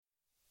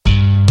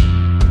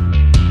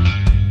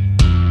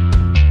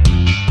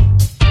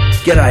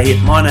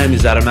G'day, my name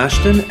is Adam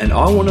Ashton and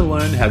I want to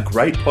learn how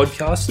great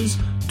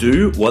podcasters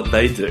do what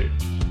they do.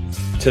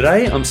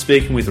 Today I'm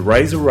speaking with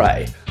Razor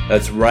Ray,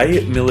 that's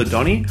Ray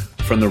Milidoni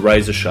from The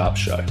Razor Sharp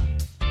Show.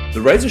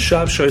 The Razor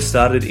Sharp Show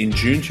started in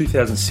June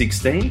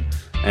 2016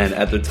 and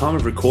at the time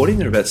of recording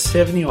there are about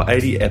 70 or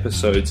 80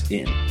 episodes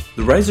in.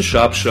 The Razor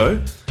Sharp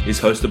Show is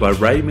hosted by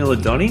Ray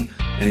Milidoni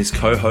and his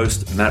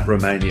co-host Matt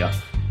Romania.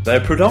 They're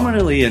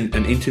predominantly an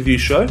interview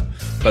show,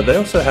 but they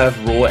also have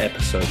raw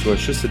episodes where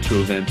it's just the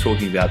two of them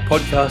talking about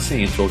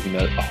podcasting and talking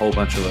about a whole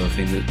bunch of other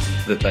things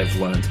that they've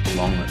learned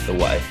along the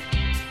way.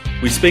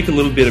 We speak a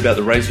little bit about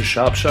the Razor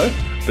Sharp Show,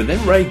 but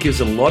then Ray gives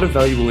a lot of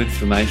valuable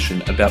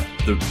information about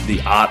the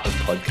art of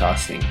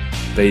podcasting,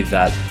 be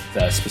that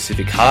the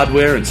specific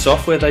hardware and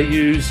software they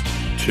use,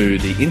 to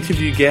the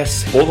interview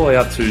guests, all the way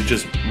up to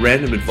just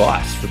random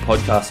advice for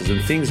podcasters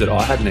and things that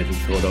I hadn't even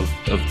thought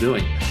of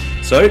doing.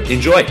 So,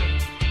 enjoy!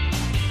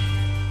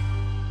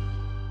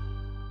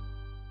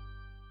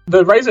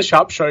 The Razor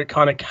Sharp Show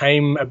kind of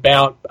came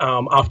about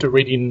after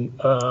reading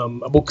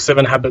a book,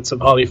 7 Habits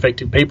of Highly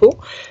Effective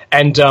People.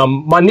 And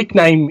my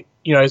nickname,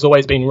 has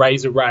always been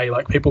Razor Ray.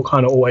 Like, people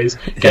kind of always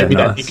gave me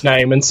that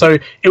nickname. And so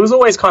it was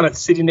always kind of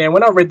sitting there.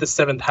 When I read the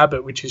 7th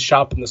habit, which is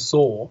sharpen the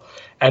saw,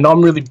 and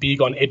I'm really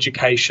big on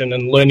education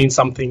and learning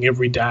something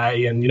every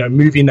day and,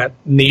 moving that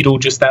needle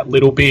just that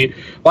little bit,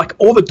 like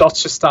all the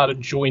dots just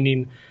started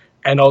joining.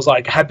 And I was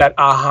like, had that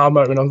aha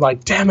moment. I was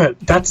like, damn it,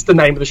 that's the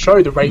name of the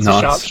show, the Razor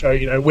Sharp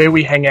Show, where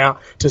we hang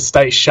out to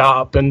stay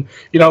sharp. And,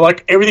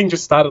 everything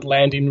just started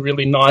landing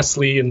really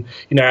nicely. And,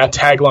 our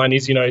tagline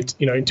is,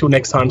 until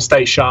next time,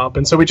 stay sharp.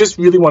 And so we just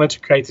really wanted to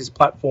create this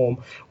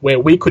platform where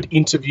we could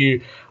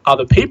interview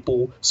other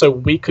people so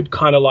we could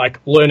kind of like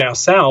learn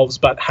ourselves,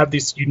 but have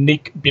this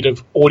unique bit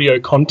of audio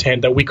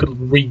content that we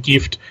could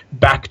re-gift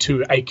back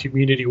to a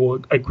community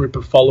or a group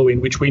of following,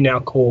 which we now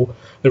call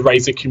the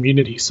Razor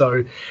community.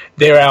 So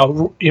they're our,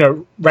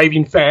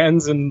 raving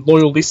fans and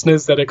loyal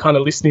listeners that are kind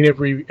of listening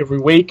every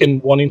week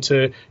and wanting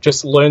to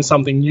just learn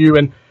something new.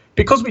 And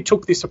because we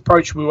took this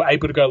approach, we were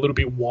able to go a little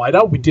bit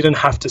wider. We didn't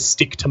have to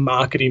stick to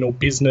marketing or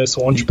business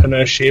or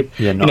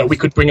entrepreneurship. We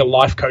could bring a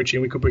life coach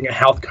in, we could bring a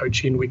health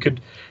coach in, we could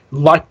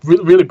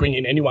really bring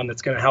in anyone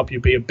that's going to help you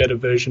be a better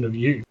version of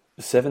you.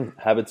 7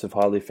 Habits of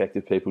Highly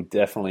Effective People,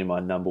 definitely my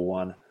number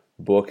one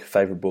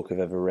favorite book I've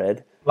ever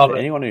read. Love For it.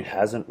 anyone who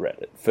hasn't read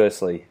it,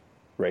 firstly,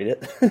 read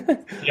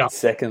it. Yeah.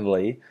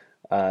 Secondly,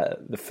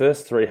 the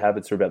first 3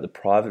 habits are about the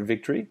private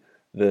victory.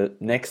 The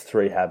next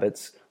 3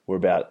 habits were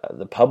about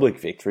the public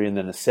victory. And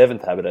then the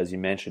 7th habit, as you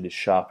mentioned, is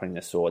sharpening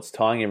the saw. It's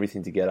tying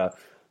everything together,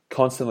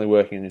 constantly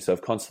working on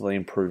yourself, constantly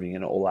improving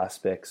in all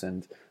aspects.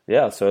 And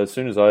yeah, so as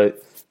soon as I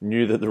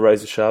knew that the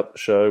Razor Sharp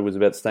Show was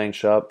about staying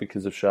sharp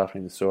because of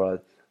sharpening the saw,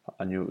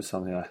 I knew it was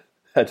something I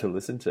had to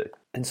listen to.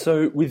 And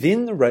so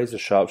within the Razor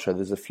Sharp Show,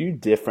 there's a few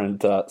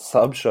different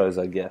sub-shows,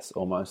 I guess,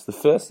 almost. The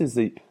first is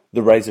the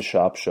Razor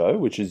Sharp Show,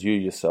 which is you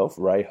yourself,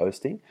 Ray,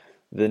 hosting.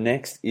 The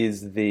next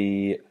is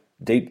the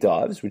Deep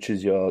Dives, which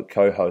is your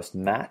co-host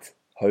Matt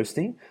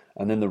hosting.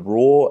 And then the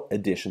Raw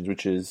Editions,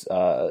 which is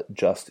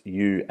just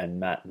you and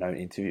Matt, no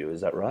interview.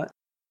 Is that right?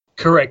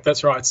 Correct,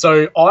 that's right.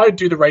 So I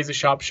do the Razor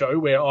Sharp Show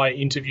where I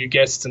interview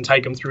guests and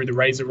take them through the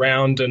Razor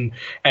round and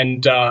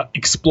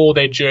explore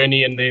their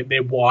journey and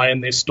their why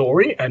and their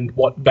story and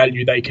what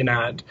value they can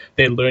add,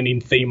 their learning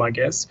theme, I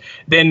guess.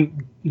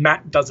 Then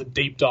Matt does a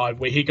deep dive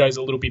where he goes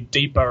a little bit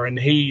deeper and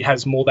he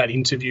has more that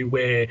interview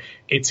where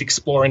it's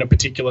exploring a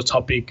particular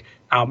topic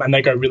and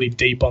they go really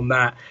deep on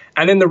that.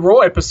 And then the Raw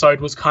episode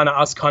was kind of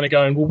us kind of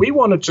going, well, we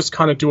want to just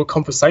kind of do a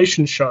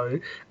conversation show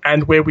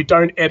and where we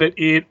don't edit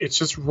it, it's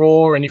just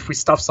raw. And if we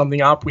stuff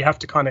something up, we have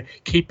to kind of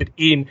keep it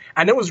in.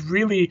 And it was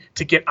really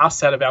to get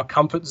us out of our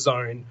comfort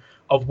zone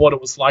of what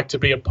it was like to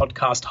be a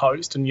podcast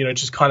host and,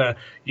 just kind of,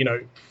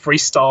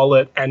 freestyle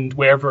it and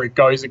wherever it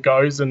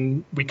goes,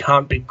 and we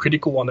can't be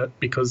critical on it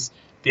because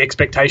the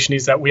expectation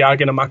is that we are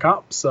going to muck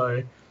up.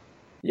 So,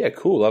 yeah,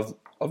 cool. I've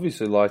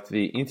obviously liked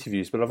the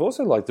interviews, but I've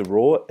also liked the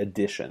Raw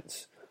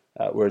editions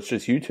where it's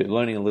just you two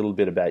learning a little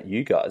bit about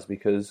you guys,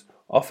 because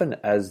often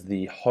as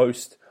the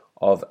host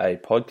of a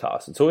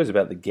podcast, it's always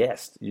about the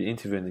guest. You're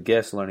interviewing the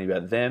guest, learning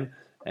about them,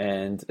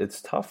 and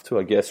it's tough to,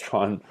 I guess,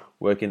 try and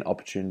work in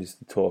opportunities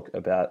to talk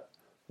about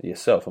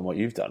yourself and what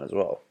you've done as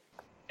well.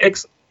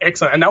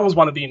 Excellent. And that was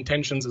one of the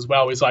intentions as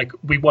well, is like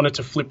we wanted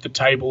to flip the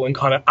table and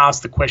kind of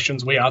ask the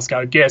questions we ask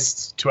our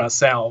guests to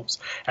ourselves.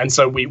 And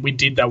so we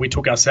did that. We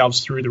took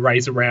ourselves through the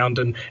Razor round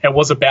and it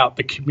was about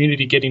the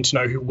community getting to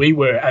know who we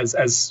were as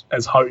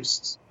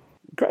hosts.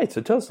 Great.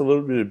 So tell us a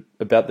little bit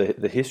about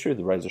the history of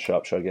the Razor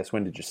Sharp Show, I guess.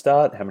 When did you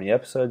start? How many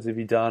episodes have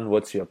you done?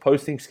 What's your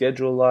posting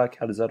schedule like?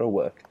 How does that all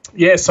work?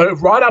 Yeah, so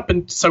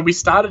so we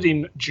started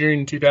in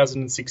June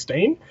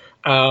 2016.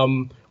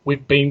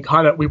 We've been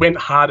we went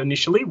hard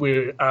initially.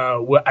 We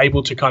were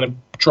able to kind of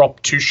drop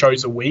 2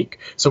 shows a week.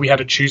 So we had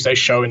a Tuesday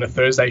show and a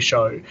Thursday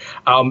show.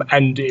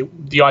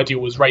 The idea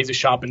was Razor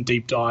Sharp and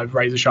Deep Dive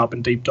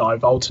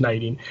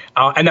alternating.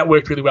 And that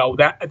worked really well.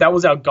 That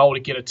was our goal,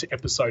 to get it to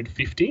episode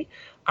 50.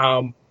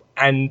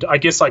 And I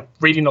guess like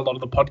reading a lot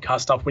of the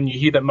podcast stuff, when you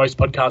hear that most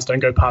podcasts don't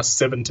go past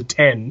 7 to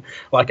 10,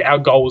 like our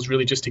goal was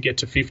really just to get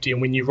to 50.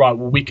 And when you're right,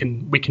 well, we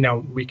can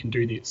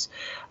do this.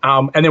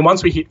 And then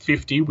once we hit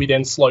 50, we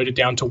then slowed it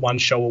down to one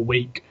show a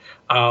week.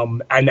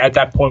 And at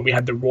that point, we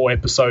had the Raw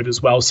episode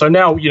as well. So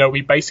now,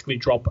 we basically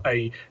drop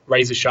a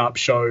Razor Sharp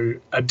show,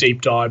 a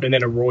deep dive, and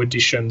then a Raw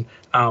edition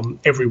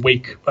every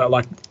week,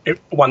 like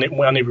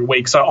one every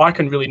week. So I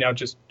can really now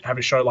just have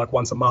a show like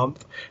once a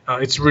month.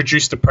 It's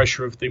reduced the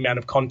pressure of the amount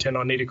of content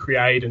I need to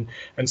create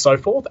and so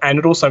forth. And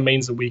it also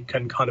means that we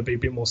can kind of be a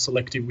bit more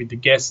selective with the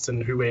guests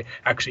and who we're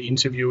actually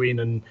interviewing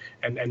and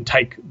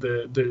take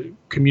the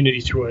community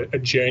through a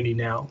journey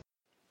now.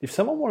 If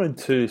someone wanted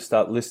to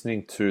start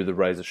listening to the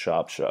Razor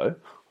Sharp show,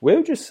 where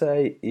would you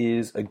say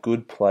is a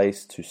good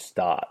place to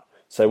start?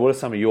 So what are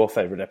some of your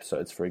favourite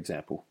episodes, for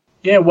example?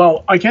 Yeah,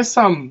 well, I guess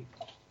there's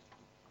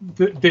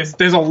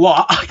a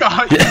lot. It's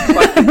like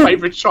the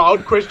favourite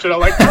child question. I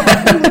like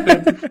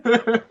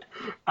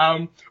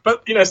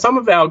but, some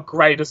of our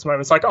greatest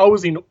moments, like I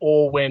was in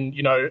awe when,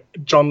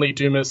 John Lee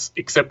Dumas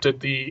accepted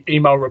the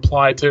email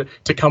reply to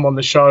come on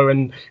the show.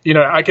 And,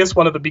 I guess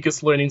one of the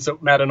biggest learnings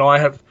that Matt and I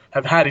have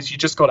had is you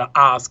just got to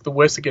ask. The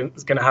worst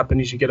that's going to happen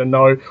is you get a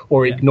no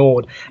or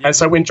ignored. Yeah. And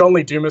so when John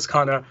Lee Dumas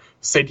kind of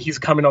said he's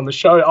coming on the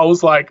show, I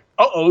was like,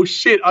 oh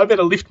shit, I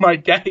better lift my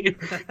game,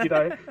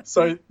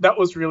 So that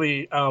was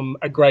really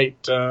a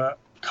great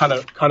kind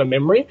of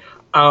memory.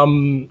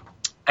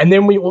 And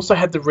then we also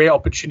had the rare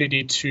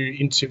opportunity to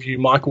interview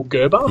Michael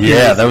Gerber.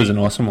 Yeah, that was an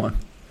awesome one.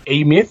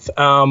 E-Myth.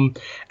 And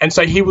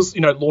so he was,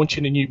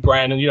 launching a new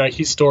brand, and,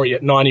 his story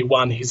at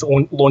 91, he's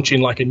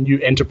launching like a new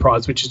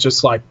enterprise, which is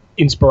just like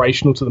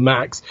inspirational to the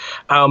max.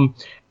 And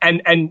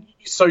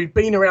so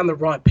being around the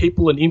right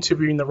people and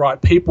interviewing the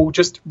right people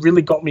just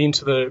really got me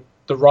into the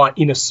right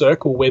inner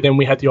circle, where then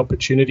we had the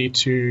opportunity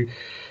to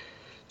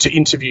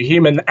interview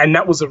him. And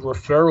that was a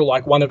referral.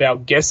 Like one of our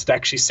guests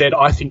actually said,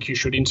 I think you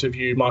should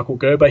interview Michael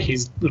Gerber.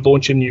 He's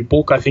launching a new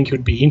book. I think he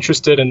would be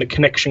interested. And the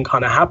connection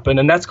kind of happened.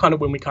 And that's kind of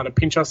when we kind of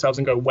pinch ourselves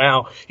and go,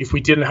 wow, if we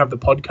didn't have the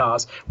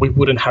podcast, we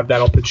wouldn't have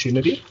that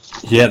opportunity.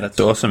 Yeah, that's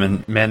awesome.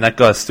 And man, that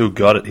guy's still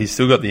got it. He's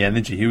still got the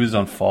energy. He was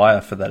on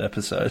fire for that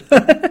episode.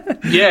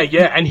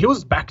 Yeah. And he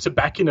was back to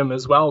back in them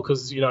as well.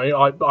 Cause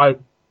I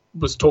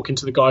was talking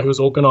to the guy who was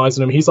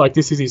organizing them. He's like,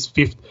 this is his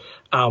 5th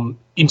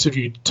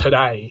interview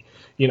today.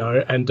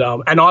 And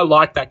I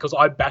like that because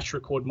I batch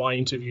record my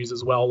interviews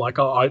as well. Like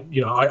I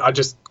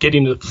just get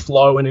into the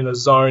flow and in a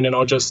zone, and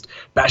I'll just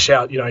bash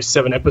out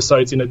 7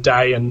 episodes in a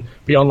day and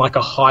be on like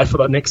a high for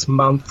the next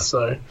month.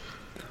 So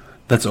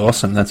that's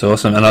awesome.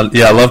 And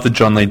I love the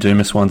John Lee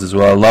Dumas ones as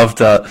well. I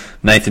loved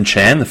Nathan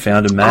Chan, the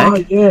founder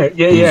Mag. Oh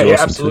yeah,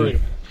 awesome absolutely.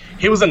 Too.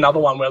 He was another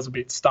one where I was a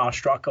bit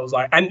starstruck. I was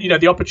like, and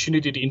the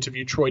opportunity to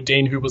interview Troy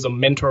Dean, who was a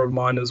mentor of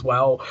mine as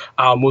well,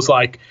 was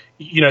like,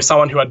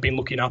 someone who I'd been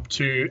looking up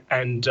to,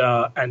 and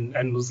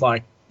was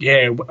like,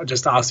 yeah, I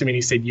just asked him and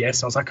he said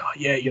yes. I was like, oh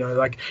yeah,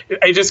 like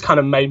it just kind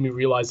of made me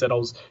realize that I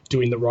was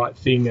doing the right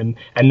thing. And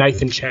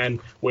Nathan Chan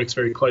works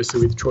very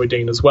closely with Troy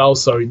Dean as well,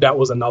 so that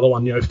was another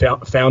one.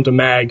 Founder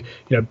Mag,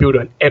 built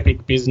an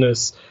epic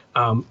business.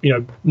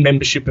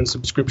 Membership and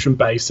subscription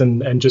base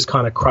and just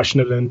kind of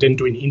crushing it, and then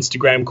doing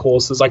Instagram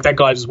courses. Like that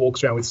guy just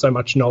walks around with so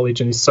much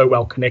knowledge and is so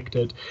well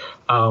connected.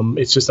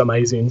 It's just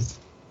amazing.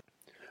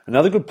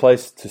 Another good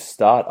place to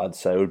start, I'd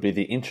say, would be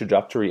the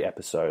introductory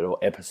episode, or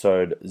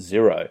episode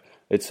 0.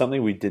 It's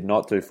something we did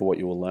not do for What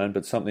You Will Learn,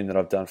 but something that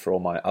I've done for all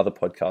my other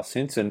podcasts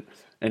since. And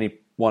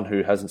anyone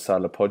who hasn't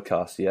started a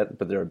podcast yet,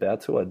 but they're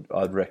about to,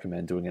 I'd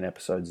recommend doing an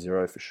episode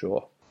 0 for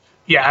sure.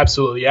 Yeah,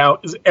 absolutely. Yeah,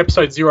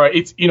 episode 0.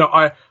 It's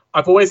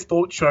I've always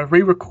thought, should I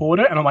re-record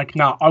it? And I'm like,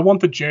 nah, I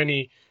want the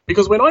journey.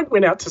 Because when I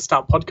went out to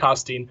start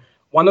podcasting,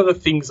 one of the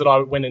things that I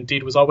went and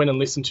did was I went and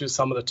listened to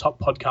some of the top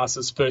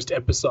podcasters' first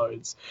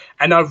episodes.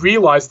 And I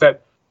realized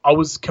that I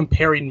was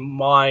comparing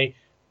my,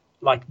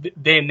 like,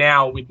 their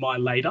now with my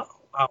later,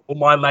 or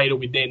my later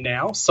with their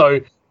now. So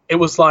it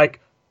was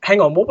like, hang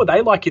on, what were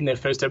they like in their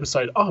first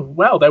episode? Oh,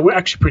 well, they were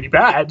actually pretty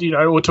bad,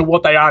 or to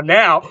what they are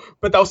now,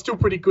 but they were still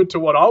pretty good to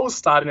what I was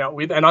starting out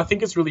with. And I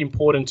think it's really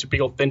important to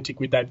be authentic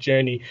with that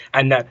journey,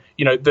 and that,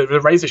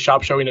 the Razor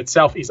Sharp show in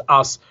itself is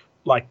us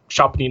like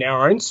sharpening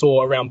our own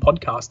saw around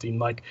podcasting.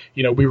 Like,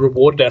 we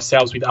rewarded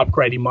ourselves with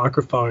upgrading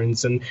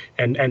microphones and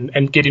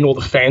getting all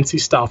the fancy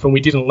stuff, and we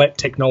didn't let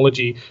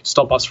technology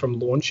stop us from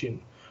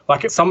launching.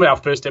 Like some of our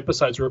first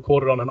episodes were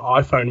recorded on an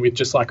iPhone with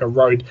just like a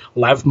Rode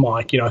lav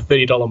mic, a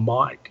 $30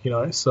 mic,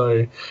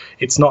 so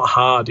it's not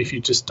hard if you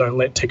just don't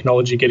let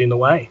technology get in the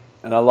way.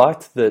 And I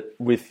liked that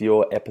with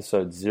your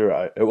episode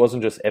 0, it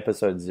wasn't just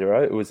episode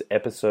 0, it was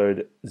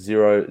episode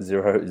 000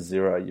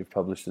 you've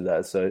published it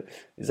as. So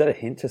is that a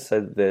hint to say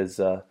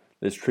that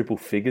there's triple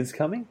figures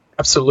coming?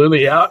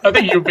 Absolutely, yeah. I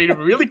think you've been a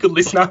really good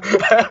listener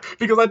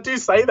because I do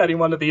say that in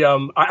one of the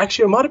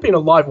it might have been a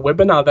live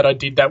webinar that I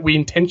did that we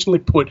intentionally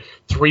put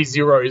 3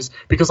 zeros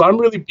because I'm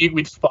really big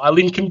with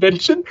filing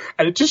convention,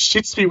 and it just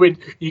shits me when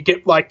you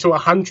get like to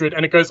 100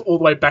 and it goes all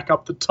the way back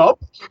up the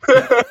top.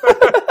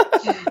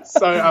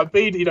 So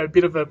being a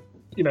bit of a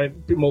a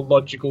bit more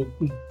logical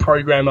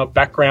programmer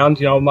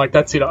background. I'm like,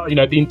 that's it.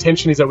 The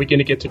intention is that we're going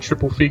to get to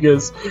triple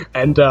figures,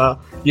 and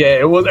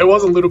it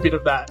was a little bit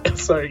of that.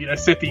 So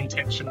set the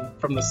intention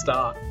from the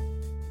start.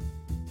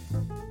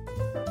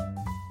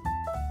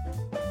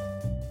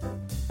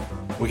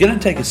 We're going to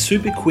take a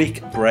super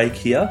quick break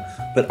here,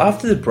 but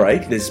after the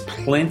break, there's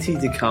plenty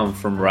to come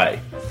from Ray.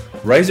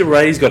 Razor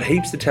Ray's got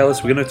heaps to tell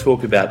us. We're going to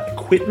talk about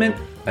equipment,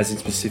 as in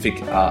specific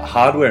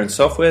hardware and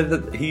software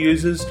that he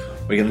uses.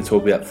 We're going to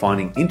talk about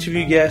finding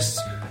interview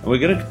guests, and we're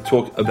going to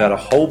talk about a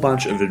whole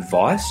bunch of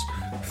advice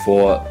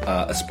for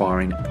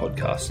aspiring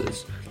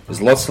podcasters.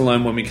 There's lots to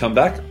learn when we come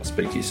back. I'll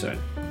speak to you soon.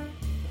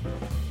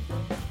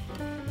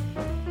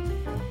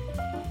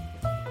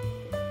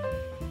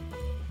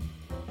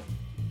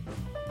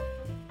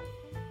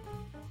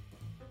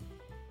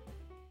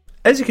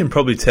 As you can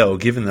probably tell,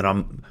 given that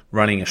I'm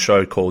running a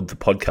show called The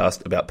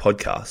Podcast About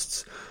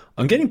Podcasts,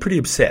 I'm getting pretty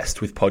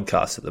obsessed with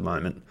podcasts at the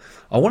moment.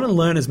 I want to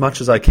learn as much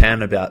as I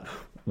can about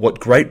what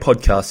great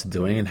podcasts are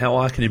doing and how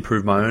I can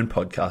improve my own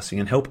podcasting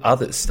and help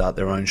others start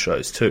their own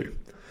shows too.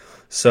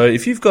 So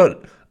if you've got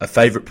a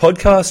favorite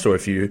podcast, or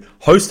if you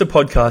host a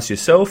podcast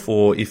yourself,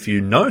 or if you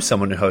know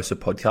someone who hosts a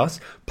podcast,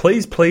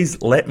 please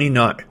let me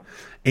know.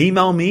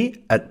 Email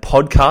me at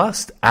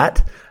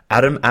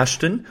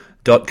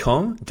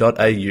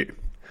podcast@adamashton.com.au.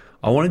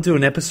 I want to do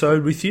an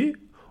episode with you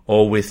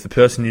or with the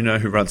person you know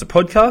who runs a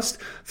podcast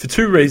for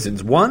two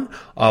reasons. One,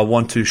 I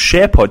want to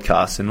share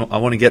podcasts and I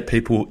want to get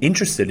people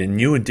interested in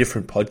new and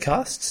different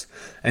podcasts.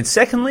 And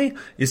secondly,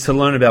 is to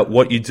learn about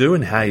what you do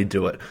and how you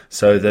do it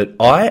so that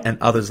I and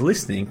others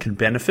listening can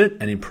benefit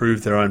and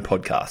improve their own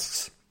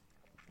podcasts.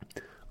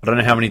 I don't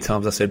know how many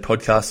times I said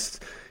podcasts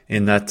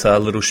in that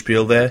little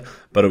spiel there,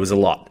 but it was a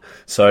lot.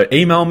 So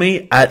email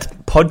me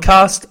at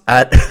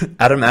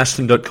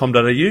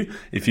podcast@adamashton.com.au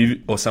if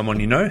you or someone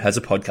you know has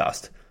a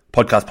podcast.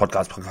 Podcast.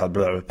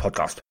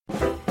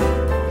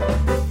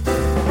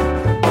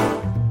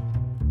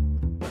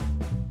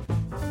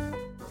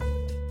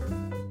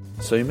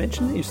 So you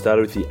mentioned that you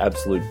started with the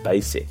absolute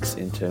basics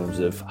in terms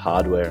of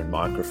hardware and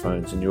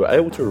microphones, and you were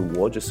able to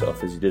reward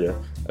yourself as you did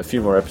a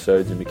few more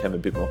episodes and became a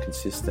bit more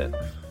consistent.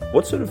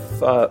 What sort of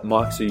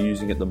mics are you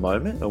using at the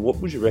moment, and what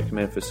would you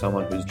recommend for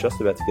someone who's just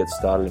about to get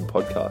started in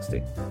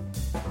podcasting?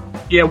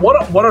 Yeah,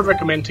 what I'd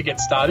recommend to get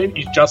started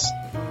is just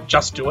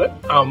do it.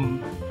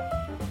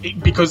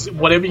 Because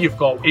whatever you've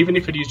got, even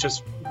if it is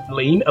just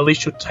lean, at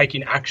least you're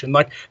taking action.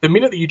 Like the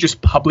minute that you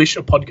just publish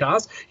a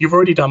podcast, you've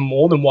already done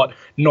more than what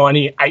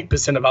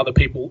 98% of other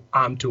people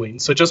aren't doing.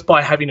 So just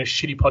by having a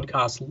shitty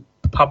podcast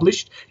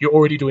published, you're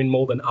already doing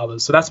more than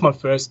others. So that's my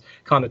first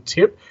kind of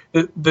tip.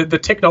 The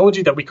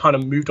technology that we kind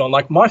of moved on,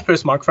 like my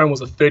first microphone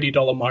was a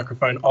 $30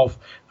 microphone off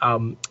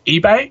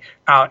eBay.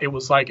 It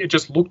was like, it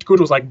just looked good.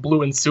 It was like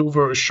blue and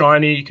silver. It was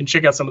shiny. You can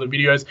check out some of the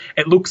videos.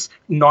 It looks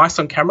nice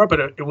on camera, but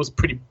it was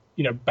pretty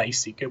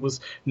basic. It was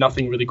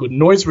nothing really good.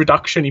 Noise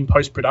reduction in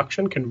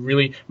post-production can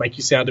really make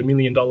you sound $1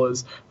 million,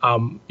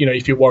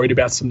 if you're worried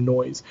about some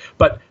noise.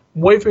 But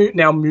we've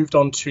now moved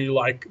on to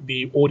like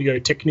the Audio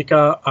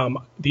Technica,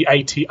 the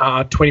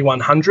ATR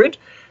 2100.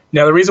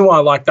 Now, the reason why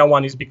I like that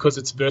one is because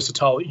it's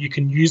versatile. You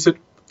can use it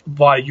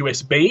via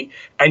USB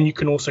and you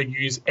can also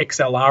use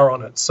XLR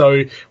on it.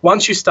 So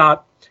once you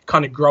start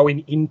kind of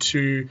growing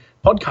into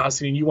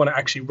podcasting and you want to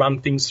actually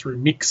run things through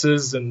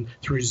mixers and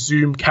through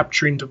Zoom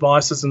capturing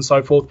devices and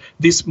so forth,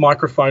 this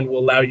microphone will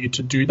allow you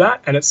to do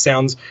that, and it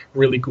sounds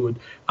really good.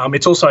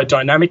 It's also a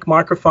dynamic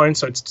microphone,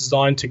 so it's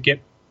designed to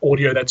get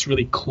audio that's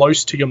really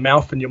close to your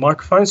mouth and your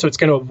microphone, so it's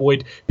going to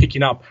avoid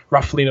picking up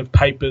ruffling of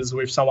papers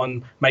or if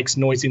someone makes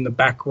noise in the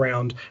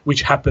background,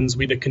 which happens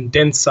with a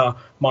condenser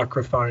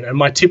microphone. And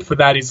my tip for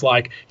that is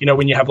like,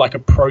 when you have like a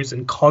pros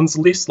and cons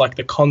list, like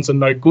the cons are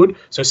no good,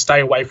 so stay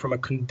away from a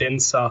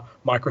condenser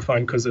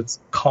microphone because it's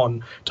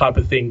con type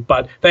of thing.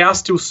 But they are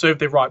still serve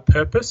their right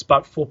purpose,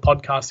 but for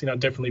podcasting, I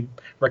definitely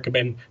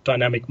recommend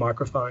dynamic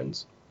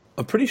microphones.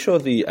 I'm pretty sure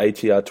the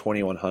ATR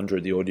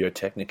 2100, the Audio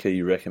Technica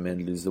you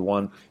recommended, is the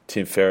one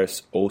Tim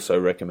Ferriss also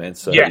recommends.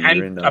 So yeah,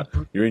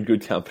 you're in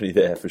good company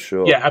there for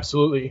sure. Yeah,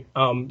 absolutely.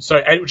 So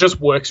it just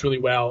works really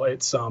well.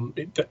 It's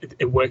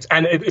it works,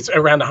 and it's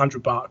around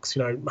 $100,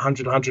 $100,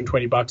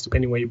 $120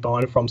 depending where you're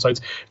buying it from. So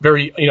it's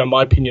very, in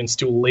my opinion,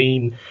 still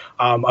lean.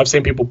 I've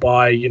seen people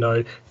buy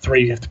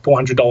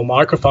 $300-$400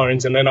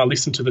 microphones, and then I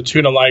listen to the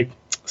tune. I'm like,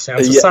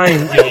 sounds the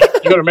same.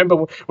 You got to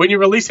remember when you're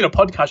releasing a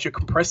podcast, you're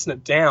compressing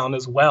it down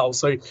as well.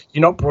 So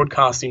you're not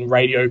broadcasting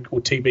radio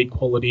or TV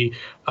quality.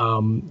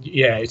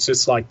 It's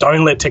just like,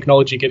 don't let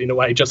technology get in the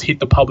way. Just hit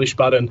the publish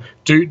button.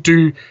 Do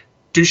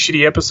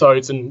shitty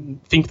episodes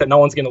and think that no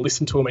one's going to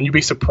listen to them, and you'll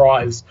be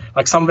surprised.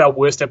 Like some of our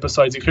worst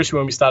episodes, especially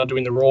when we started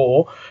doing the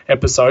raw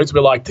episodes,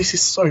 we're like, this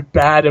is so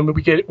bad, and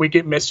we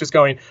get messages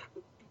going,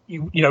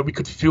 we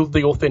could feel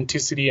the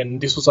authenticity, and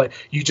this was like,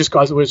 you just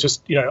guys were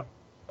just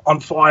on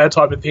fire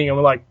type of thing, and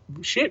we're like,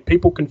 shit,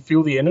 people can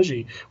feel the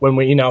energy when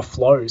we're in our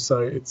flow. So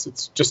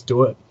it's just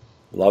do it.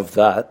 Love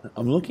that.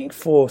 I'm looking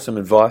for some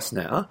advice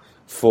now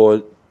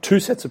for two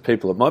sets of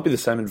people. It might be the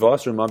same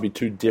advice or it might be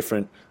two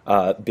different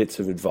bits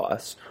of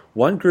advice.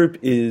 One group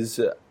is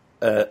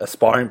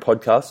aspiring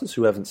podcasters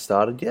who haven't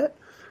started yet,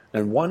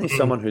 and one is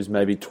someone who's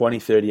maybe 20,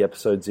 30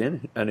 episodes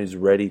in and is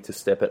ready to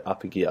step it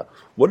up a gear.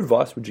 What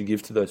advice would you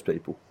give to those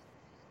people?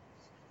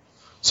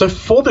 So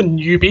for the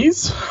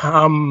newbies,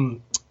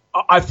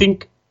 I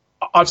think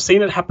I've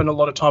seen it happen a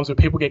lot of times where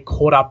people get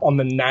caught up on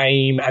the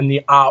name and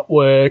the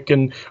artwork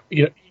and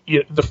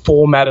the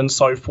format and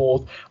so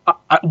forth.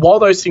 While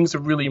those things are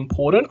really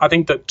important, I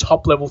think the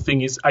top level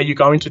thing is, are you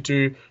going to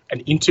do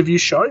an interview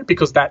show,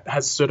 because that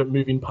has certain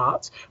moving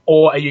parts,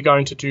 or are you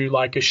going to do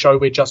like a show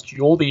where just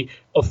you're the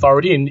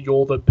authority and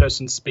you're the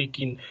person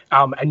speaking,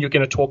 and you're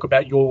going to talk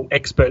about your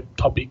expert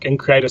topic and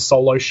create a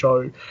solo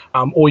show,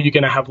 or you're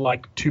going to have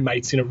like two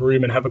mates in a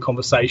room and have a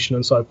conversation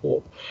and so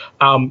forth.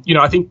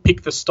 I think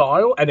pick the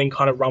style and then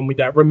kind of run with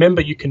that.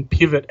 Remember, you can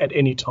pivot at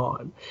any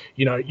time.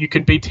 You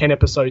could be 10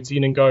 episodes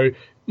in and go,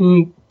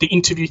 the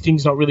interview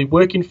thing's not really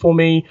working for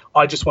me.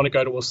 I just want to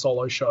go to a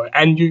solo show.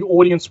 And your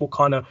audience will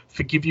kind of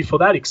forgive you for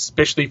that,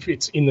 especially if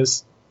it's in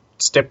this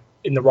step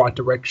in the right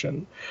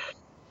direction.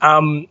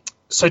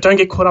 So don't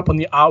get caught up on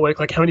the artwork.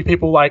 Like, how many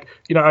people, I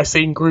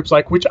see in groups,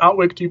 like, which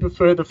artwork do you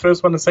prefer? The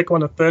first one, the second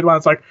one, the third one?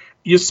 It's like,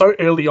 you're so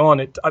early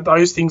on.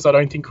 Those things I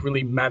don't think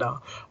really matter.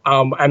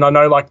 And I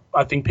know,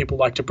 I think people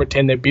like to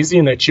pretend they're busy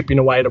and they're chipping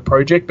away at a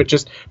project, but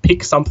just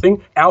pick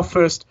something. Our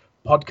first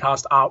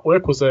podcast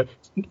artwork was a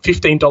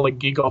 $15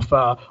 gig off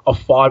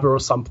Fiverr or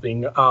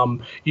something.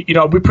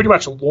 We pretty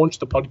much launched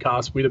the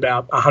podcast with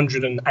about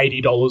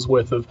 $180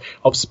 worth of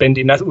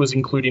spending. That was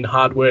including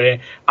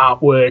hardware,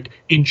 artwork,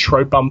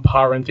 intro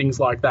bumper and things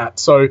like that.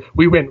 So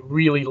we went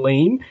really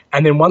lean,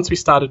 and then once we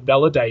started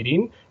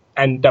validating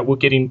and that we're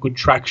getting good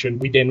traction,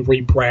 we then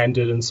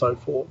rebranded and so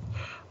forth.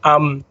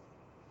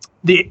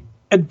 The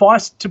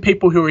advice to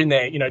people who are in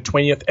their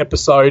 20th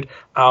episode,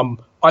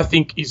 I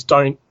think, is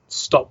don't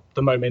stop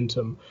the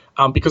momentum,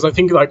 because I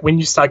think when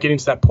you start getting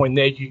to that point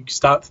there, you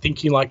start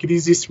thinking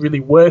is this really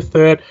worth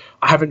it?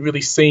 I haven't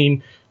really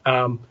seen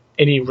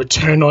any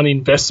return on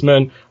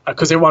investment,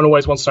 because everyone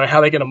always wants to know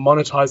how they're going to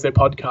monetize their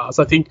podcast.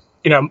 I think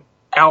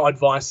our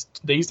advice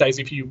these days,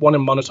 if you want to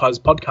monetize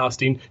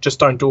podcasting, just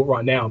don't do it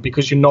right now,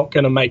 because you're not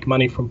going to make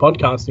money from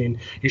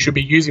podcasting. You should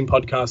be using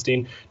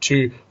podcasting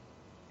to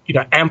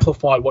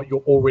amplify what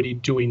you're already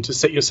doing, to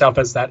set yourself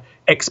as that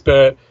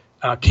expert,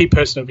 key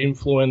person of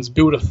influence,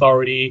 build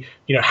authority,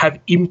 have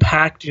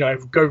impact,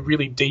 go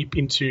really deep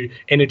into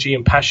energy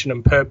and passion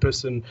and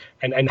purpose, and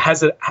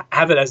have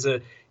it as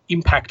a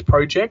impact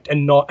project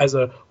and not as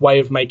a way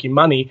of making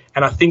money.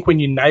 And I think when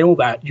you nail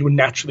that, you will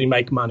naturally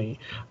make money.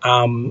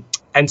 And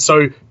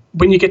so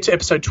when you get to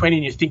episode 20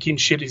 and you're thinking,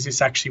 shit, is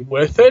this actually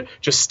worth it?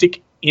 Just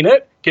stick in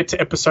it, get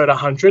to episode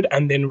 100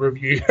 and then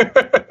review.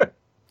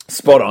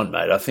 Spot on,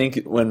 mate. I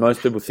think when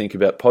most people think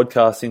about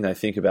podcasting, they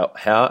think about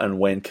how and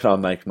when can I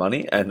make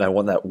money, and they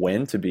want that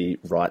when to be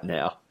right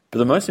now. But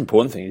the most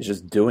important thing is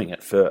just doing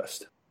it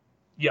first.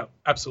 Yeah,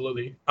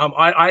 absolutely.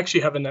 I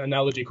actually have an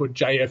analogy called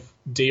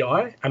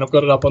JFDI, and I've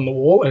got it up on the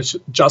wall, and it's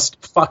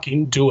just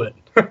fucking do it.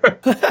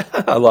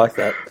 I like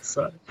that.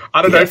 So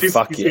I don't know if this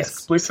is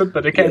explicit,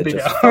 but it can be.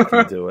 Just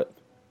fucking do it.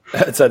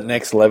 That's that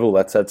next level.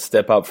 That's that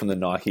step up from the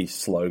Nike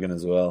slogan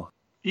as well.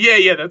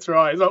 Yeah, that's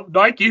right. So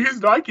Nike, who's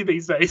Nike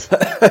these days?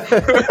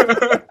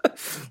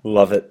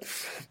 Love it.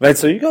 Mate,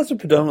 so you guys are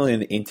predominantly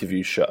an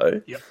interview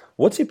show. Yep.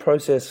 What's your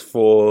process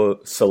for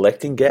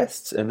selecting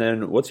guests, and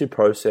then what's your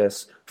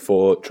process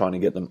for trying to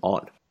get them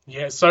on?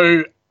 Yeah,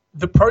 so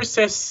the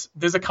process,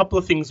 there's a couple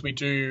of things we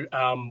do.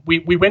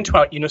 We went to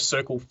our inner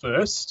circle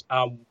first.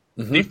 I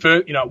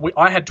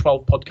had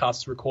 12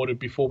 podcasts recorded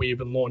before we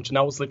even launched, and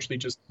that was literally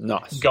just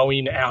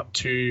going out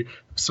to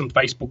some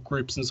Facebook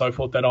groups and so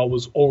forth that I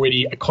was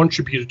already a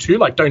contributor to.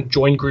 Like, don't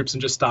join groups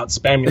and just start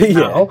spamming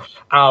now.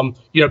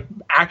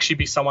 Actually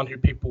be someone who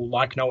people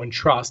like, know, and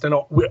trust. And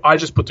I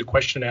just put the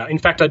question out. In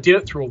fact, I did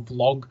it through a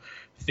vlog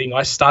thing.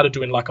 I started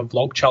doing like a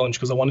vlog challenge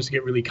because I wanted to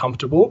get really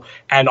comfortable,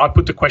 and I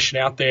put the question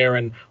out there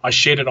and I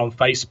shared it on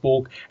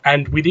Facebook,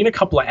 and within a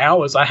couple of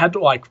hours I had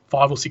like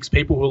 5 or 6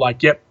 people who were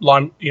like, yep,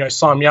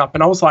 sign me up.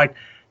 And I was like,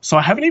 so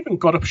I haven't even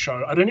got a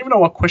show. I don't even know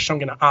what question I'm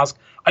going to ask.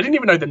 I didn't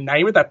even know the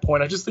name at that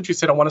point. I just literally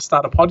said, I want to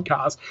start a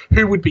podcast.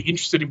 Who would be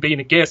interested in being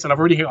a guest? And I've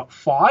already got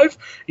 5,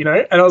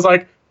 and I was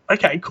like,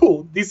 okay,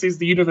 cool. This is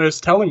the universe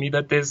telling me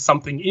that there's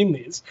something in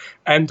this.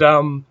 And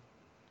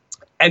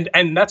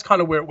that's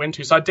kind of where it went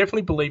to. So I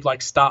definitely believe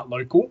start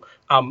local,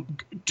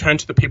 turn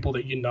to the people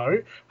that you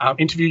know,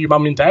 interview your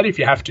mum and dad if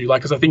you have to,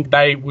 because I think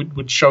they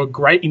would show a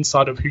great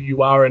insight of who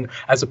you are and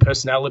as a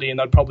personality, and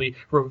they'd probably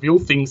reveal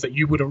things that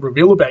you wouldn't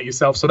reveal about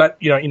yourself. So that,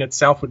 in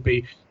itself would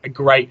be a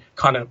great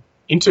kind of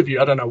interview.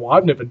 I don't know why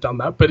I've never done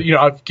that, but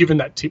I've given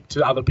that tip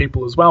to other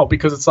people as well,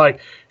 because it's like,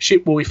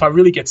 shit, well, if I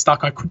really get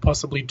stuck, I could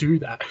possibly do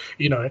that,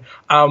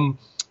 and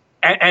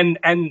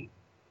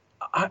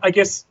I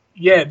guess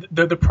yeah,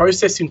 the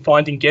process in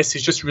finding guests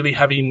is just really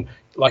having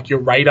like your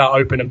radar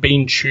open and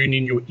being tuned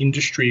in your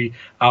industry,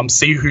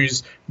 see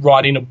who's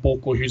writing a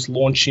book or who's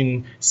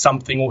launching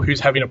something or who's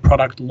having a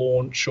product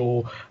launch,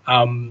 or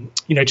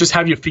just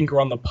have your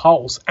finger on the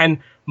pulse. And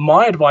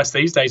my advice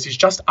these days is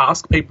just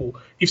ask people.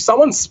 If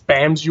someone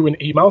spams you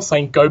an email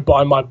saying go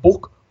buy my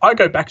book, I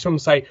go back to them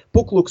and say,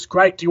 book looks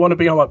great. Do you want to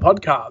be on my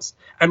podcast?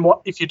 And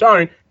if you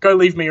don't, go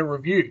leave me a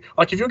review.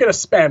 Like if you're going to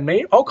spam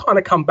me, I'll kind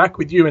of come back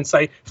with you and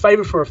say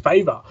favor for a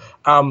favor.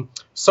 And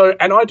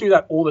I do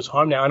that all the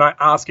time now. And I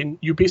ask, and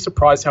you'd be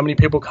surprised how many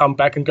people come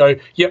back and go,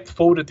 yep,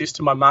 forwarded this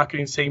to my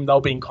marketing team.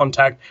 They'll be in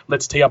contact.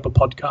 Let's tee up a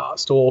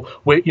podcast, or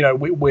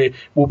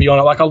we'll be on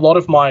it. Like a lot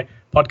of my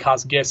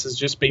podcast guests has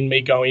just been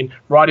me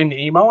writing the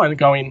email and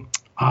going,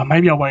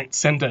 maybe I won't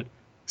send it.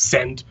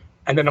 Send.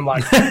 And then I'm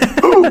like,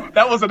 ooh,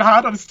 that wasn't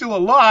hard. I'm still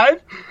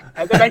alive.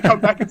 And then they come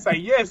back and say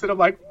yes. And I'm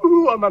like,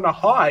 ooh, I'm on a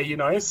high,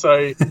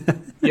 So,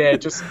 yeah,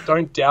 just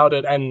don't doubt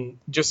it and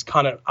just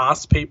kind of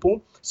ask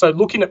people. So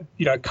looking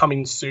at,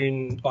 coming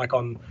soon, like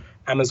on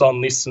Amazon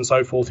lists and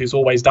so forth is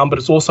always done, but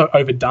it's also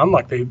overdone.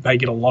 Like they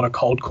get a lot of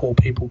cold call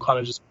people kind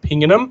of just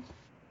pinging them.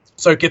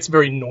 So it gets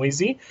very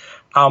noisy.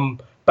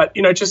 But,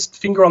 just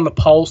finger on the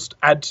pulse,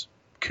 add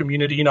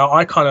community.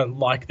 I kind of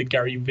like the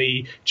Gary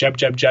V jab,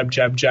 jab, jab,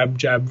 jab, jab,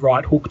 jab,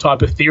 right hook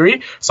type of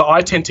theory. So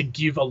I tend to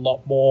give a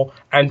lot more.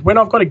 And when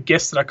I've got a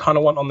guest that I kind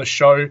of want on the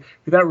show,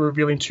 without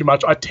revealing too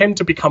much, I tend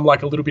to become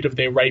like a little bit of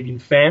their raving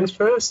fan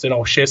first, and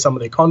I'll share some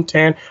of their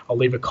content. I'll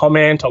leave a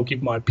comment. I'll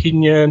give my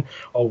opinion.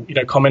 I'll,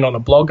 comment on a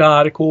blog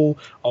article.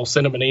 I'll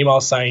send them an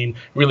email saying,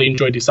 really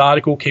enjoyed this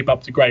article. Keep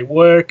up the great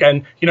work.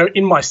 And,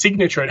 in my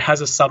signature, it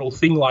has a subtle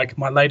thing like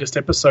my latest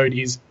episode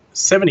is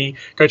 70,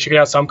 go check it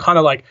out. So I'm kind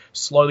of like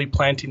slowly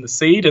planting the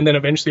seed, and then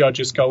eventually I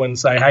just go and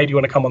say, hey, do you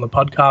want to come on the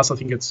podcast? I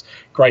think it's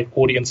great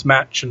audience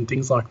match and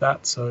things like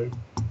that. So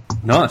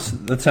nice.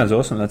 That sounds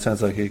awesome. That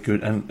sounds like a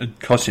good, and it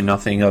costs you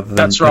nothing other than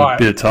that's right. A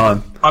bit of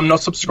time. I'm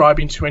not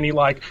subscribing to any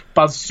like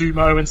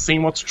BuzzSumo and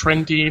seeing what's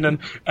trending and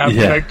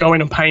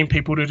going and paying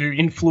people to do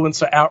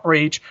influencer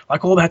outreach.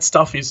 Like all that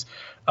stuff is,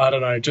 I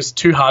don't know, just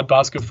too hard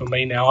basket for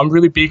me now. I'm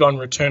really big on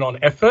return on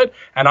effort,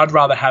 and I'd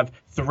rather have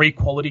 3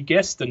 quality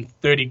guests than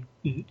 30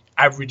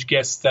 average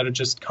guests that are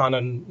just kind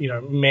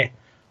of, meh.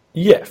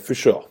 Yeah, for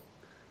sure.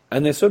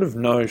 And there's sort of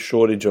no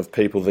shortage of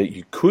people that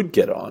you could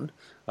get on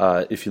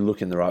if you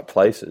look in the right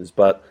places.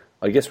 But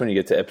I guess when you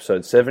get to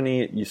episode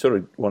 70, you sort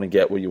of want to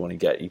get what you want to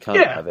get. You can't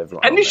have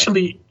everyone.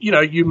 Initially,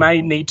 you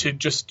may need to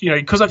just,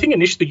 because I think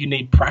initially you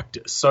need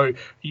practice. So,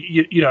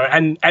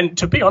 and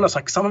to be honest,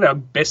 like some of our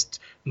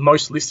best,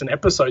 most listened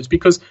episodes,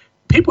 because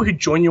people who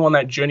join you on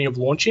that journey of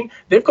launching,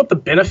 they've got the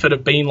benefit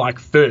of being like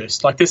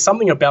first. Like there's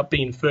something about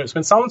being first.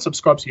 When someone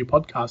subscribes to your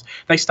podcast,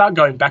 they start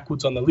going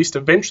backwards on the list.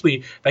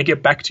 Eventually, they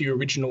get back to your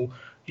original,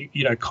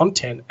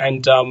 content.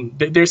 And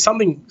there's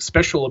something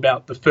special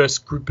about the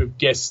first group of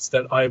guests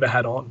that I ever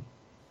had on.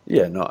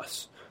 Yeah,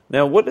 nice.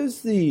 Now, what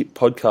has the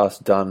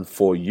podcast done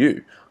for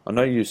you? I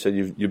know you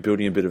said you're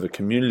building a bit of a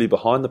community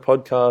behind the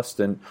podcast,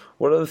 and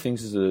what other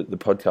things has the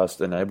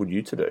podcast enabled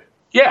you to do?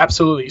 Yeah,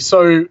 absolutely.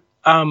 So,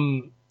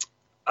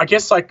 I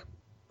guess like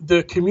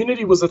the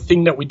community was a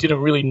thing that we didn't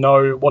really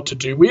know what to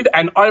do with.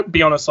 And I'll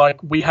be honest,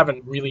 like we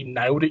haven't really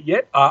nailed it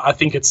yet. I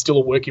think it's still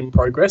a work in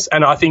progress.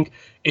 And I think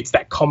it's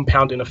that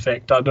compounding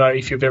effect. I don't know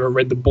if you've ever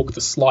read the book,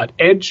 The Slight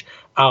Edge,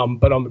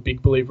 but I'm a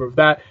big believer of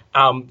that.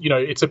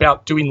 It's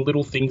about doing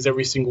little things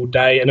every single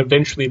day. And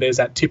eventually there's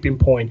that tipping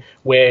point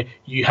where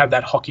you have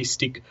that hockey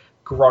stick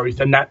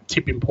growth. And that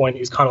tipping point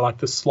is kind of like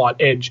the slight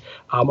edge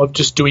of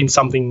just doing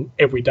something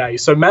every day.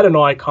 So Matt and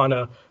I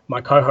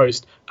my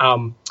co-host,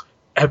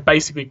 have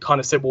basically kind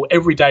of said, well,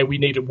 every day we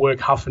need to work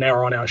half an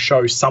hour on our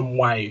show some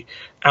way.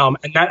 And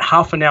that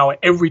half an hour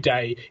every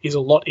day is a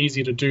lot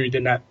easier to do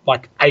than that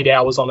like 8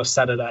 hours on a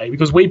Saturday,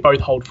 because we both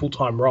hold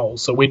full-time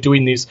roles. So we're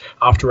doing this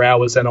after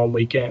hours and on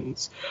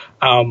weekends.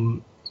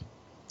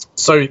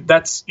 So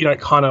that's,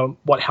 kind of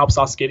what helps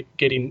us get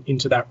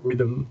into that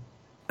rhythm.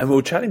 And we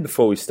were chatting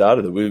before we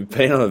started that we've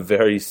been on a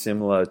very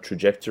similar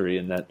trajectory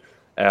in that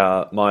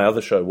my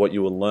other show, What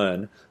You Will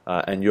Learn,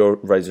 and your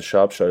Razor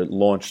Sharp show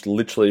launched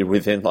literally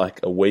within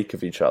like a week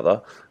of each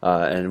other,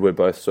 and we're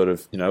both sort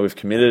of, we've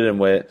committed, and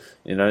we're,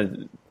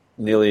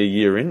 nearly a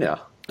year in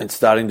now, and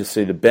starting to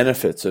see the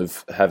benefits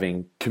of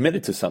having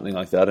committed to something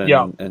like that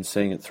and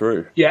seeing it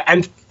through. Yeah,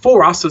 and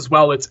for us as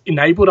well, it's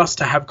enabled us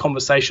to have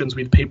conversations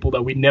with people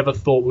that we never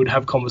thought we'd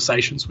have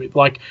conversations with.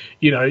 Like,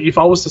 if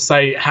I was to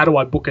say, how do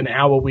I book an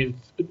hour with,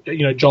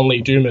 John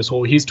Lee Dumas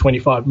or his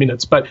 25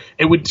 minutes, but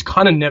it would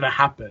kind of never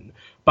happen.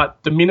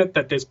 But the minute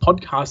that there's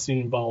podcasting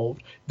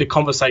involved, the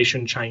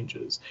conversation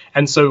changes.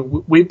 And so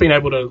we've been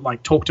able to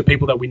like talk to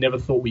people that we never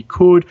thought we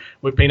could.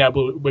 We've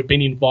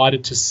been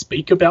invited to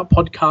speak about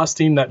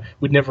podcasting that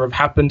would never have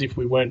happened if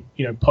we weren't,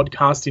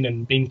 podcasting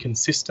and being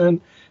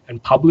consistent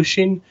and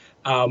publishing.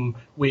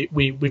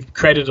 We've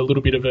created a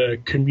little bit of a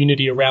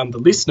community around the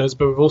listeners,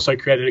 but we've also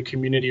created a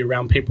community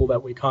around people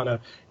that we kind of,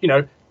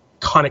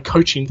 kind of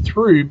coaching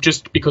through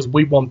just because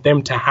we want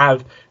them to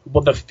have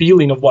what the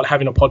feeling of what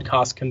having a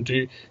podcast can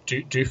do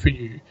for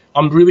you.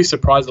 I'm really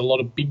surprised a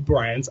lot of big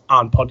brands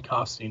aren't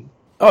podcasting.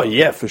 Oh,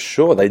 yeah, for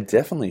sure. They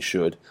definitely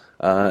should.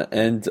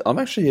 And I'm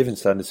actually even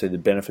starting to see the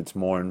benefits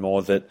more and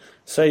more that,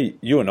 say,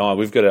 you and I,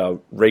 we've got our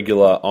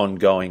regular,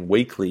 ongoing,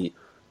 weekly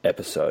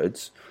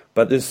episodes,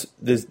 but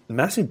there's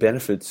massive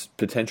benefits,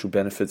 potential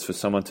benefits for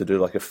someone to do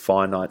like a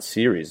finite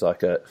series,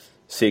 like a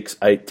 6,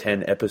 8,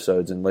 10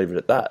 episodes and leave it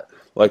at that.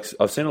 Like,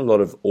 I've seen a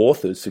lot of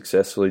authors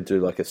successfully do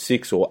like a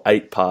 6 or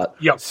 8 part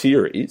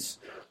series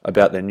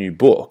about their new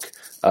book.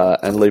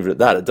 And leave it at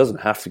that. It doesn't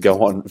have to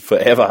go on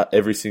forever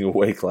every single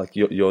week like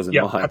yours and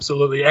mine. Yeah,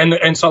 absolutely.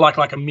 And so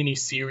like a mini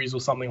series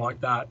or something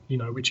like that,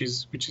 which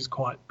is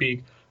quite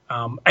big.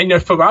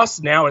 And for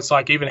us now, it's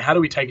like, even how do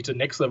we take it to the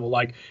next level?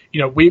 Like,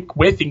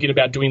 we're thinking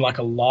about doing like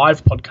a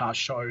live podcast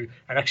show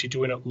and actually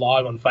doing it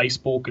live on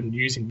Facebook and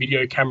using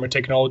video camera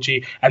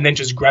technology, and then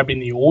just grabbing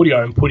the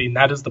audio and putting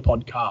that as the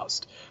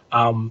podcast.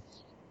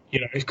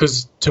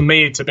 Because to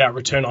me, it's about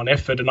return on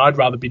effort, and I'd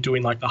rather be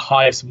doing like the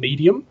highest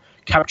medium,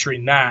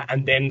 capturing that,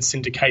 and then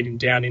syndicating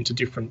down into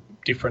different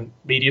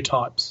media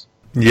types.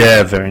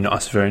 Yeah, very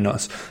nice, very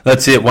nice.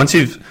 That's it. Once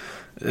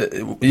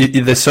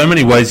there's so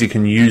many ways you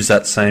can use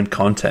that same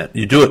content.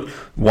 You do it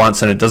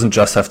once, and it doesn't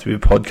just have to be a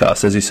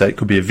podcast. As you say, it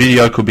could be a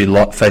video, it could be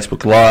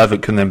Facebook Live,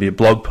 it can then be a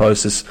blog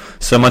post. There's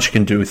so much you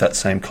can do with that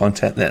same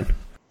content then.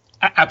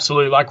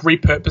 Absolutely. Like,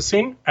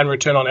 repurposing and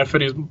return on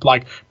effort is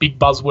like big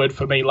buzzword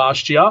for me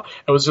last year.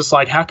 It was just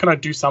like, how can I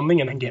do something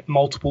and then get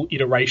multiple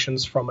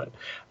iterations from it?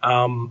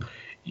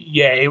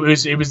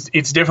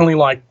 It's definitely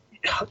like,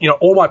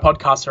 all my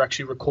podcasts are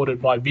actually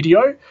recorded by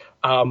video,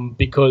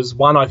 because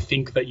one, I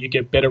think that you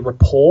get better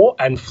rapport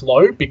and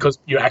flow because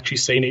you're actually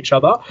seeing each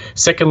other.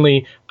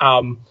 Secondly,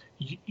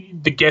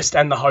 the guest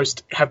and the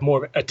host have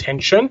more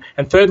attention.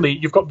 And thirdly,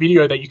 you've got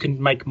video that you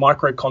can make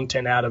micro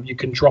content out of. You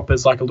can drop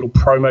as like a little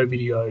promo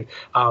video.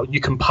 You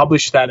can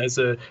publish that as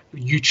a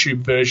YouTube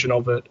version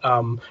of it,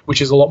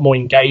 which is a lot more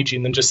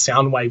engaging than just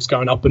sound waves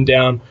going up and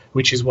down,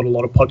 which is what a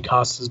lot of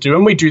podcasters do.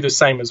 And we do the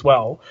same as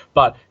well.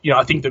 But,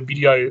 I think the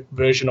video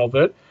version of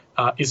it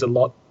is a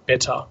lot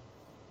better.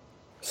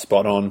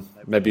 Spot on.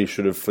 Maybe you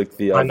should have flicked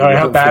the... I know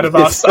how bad of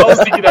us. I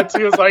was thinking that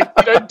too. I was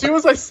like, do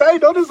as I say,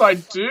 not as I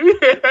do.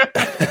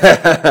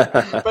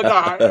 But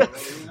no.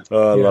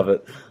 Oh, I love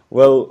it.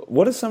 Well,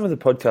 what are some of the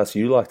podcasts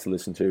you like to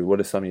listen to? What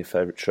are some of your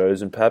favourite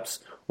shows? And perhaps,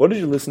 what did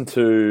you listen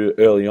to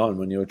early on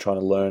when you were trying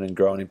to learn and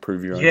grow and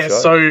improve your own show? Yeah,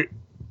 so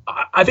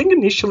I think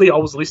initially I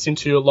was listening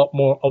to a lot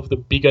more of the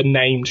bigger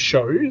named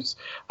shows,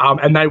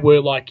 and they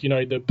were like,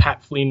 the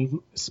Pat Flynn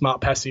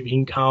Smart Passive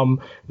Income.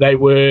 They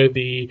were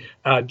the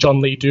John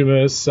Lee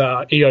Dumas,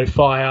 EO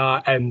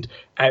Fire, and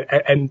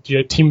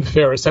Tim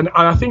Ferriss. And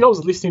I think I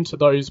was listening to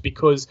those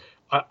because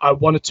I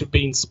wanted to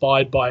be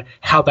inspired by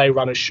how they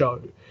run a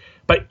show.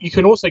 But you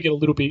can also get a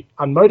little bit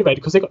unmotivated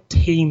because they've got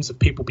teams of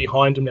people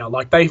behind them now.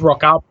 Like, they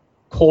rock up,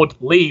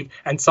 leave,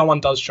 and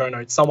someone does show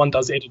notes, someone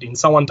does editing,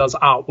 someone does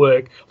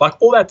artwork, like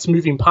all that's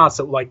moving parts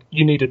that like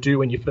you need to do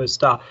when you first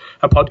start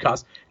a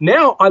podcast.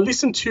 Now I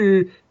listen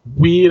to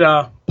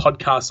weirder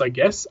podcasts, I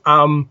guess.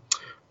 I've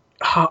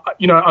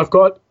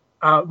got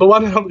the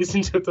one that I'm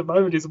listening to at the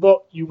moment is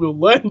What You Will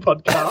Learn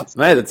podcast.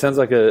 Mate, that sounds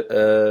like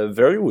a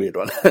very weird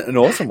one, an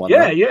awesome one.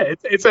 Yeah,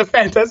 it's a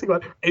fantastic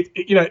one.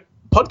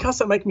 Podcasts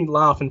that make me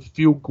laugh and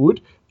feel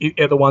good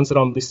are the ones that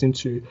I'm listening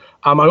to.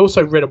 I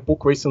also read a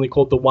book recently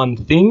called The One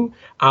Thing,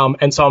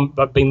 and so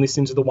I've been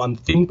listening to The One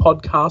Thing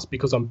podcast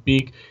because I'm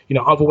big.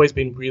 I've always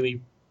been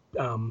really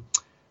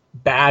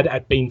bad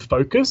at being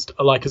focused.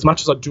 Like, as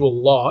much as I do a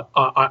lot,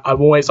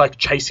 I'm always like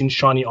chasing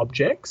shiny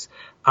objects.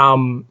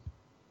 And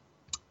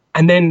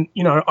then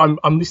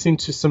I'm listening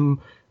to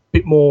some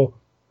bit more,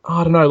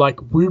 I don't know,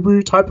 like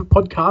woo-woo type of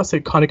podcasts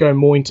that kind of go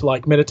more into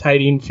like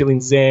meditating,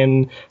 feeling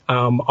zen.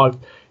 I've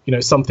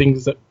some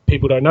things that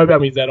people don't know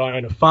about me, that I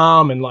own a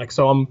farm, and like,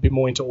 so I'm a bit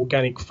more into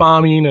organic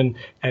farming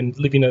and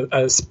living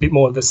a bit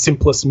more of a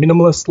simplest,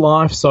 minimalist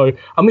life. So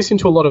I'm listening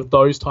to a lot of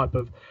those type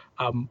of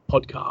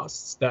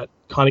podcasts that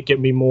kind of get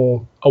me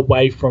more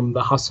away from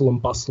the hustle and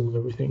bustle of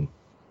everything.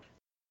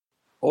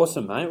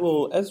 Awesome, mate.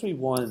 Well, as we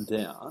wind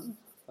down,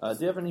 do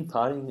you have any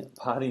parting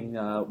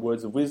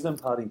words of wisdom,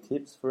 parting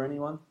tips for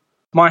anyone?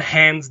 My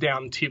hands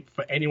down tip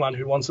for anyone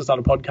who wants to start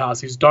a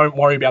podcast is don't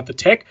worry about the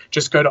tech.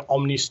 Just go to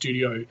Omni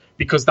Studio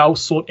because they'll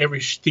sort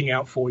everything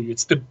out for you.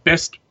 It's the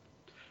best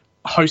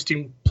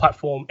hosting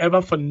platform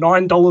ever for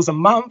 $9 a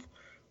month.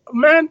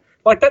 Man,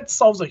 like, that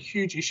solves a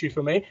huge issue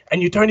for me.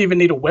 And you don't even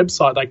need a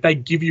website. Like, they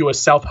give you a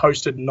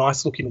self-hosted,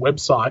 nice-looking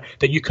website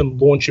that you can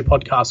launch your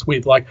podcast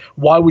with. Like,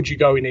 why would you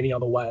go in any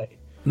other way?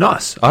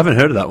 Nice. I haven't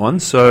heard of that one,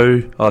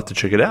 so I'll have to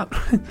check it out.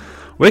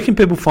 Where can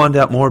people find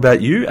out more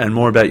about you and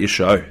more about your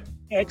show?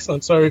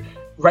 Excellent. So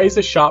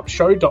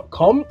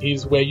RazorSharpShow.com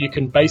is where you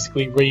can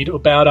basically read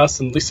about us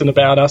and listen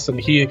about us and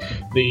hear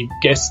the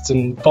guests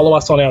and follow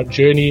us on our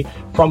journey.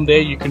 From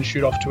there, you can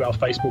shoot off to our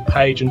Facebook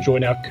page and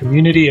join our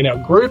community and our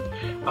group.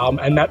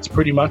 And that's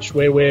pretty much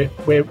where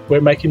we're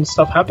making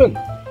stuff happen.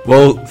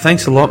 Well,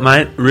 thanks a lot,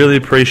 mate. Really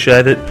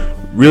appreciate it.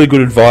 really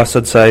good advice,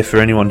 I'd say, for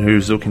anyone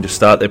who's looking to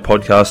start their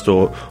podcast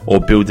or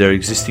build their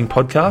existing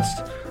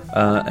podcast.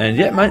 And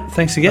yeah, mate,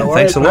 thanks again. No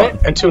worries, thanks a lot.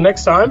 mate. Until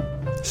next time.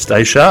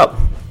 Stay sharp.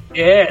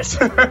 Yes.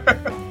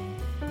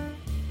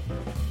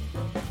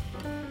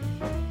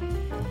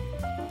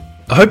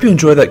 I hope you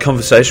enjoyed that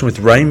conversation with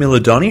Ray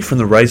Milidoni from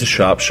the Razor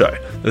Sharp Show.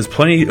 There's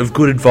plenty of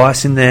good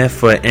advice in there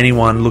for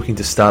anyone looking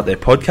to start their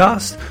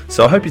podcast,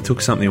 so I hope you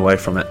took something away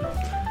from it.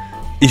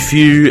 If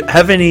you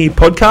have any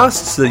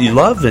podcasts that you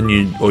love and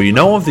you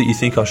know of that you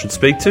think I should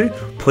speak to,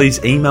 please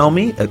email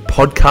me at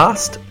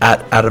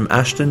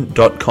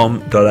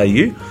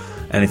podcast@adamashton.com.au.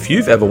 And if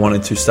you've ever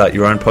wanted to start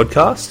your own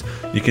podcast,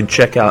 you can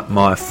check out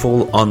my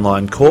full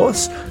online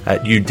course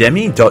at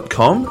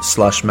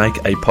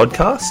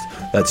udemy.com/makeapodcast.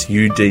 That's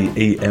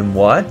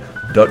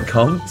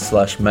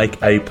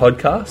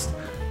udemy.com/makeapodcast.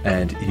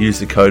 And use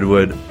the code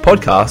word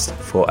podcast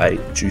for a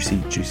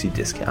juicy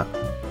discount.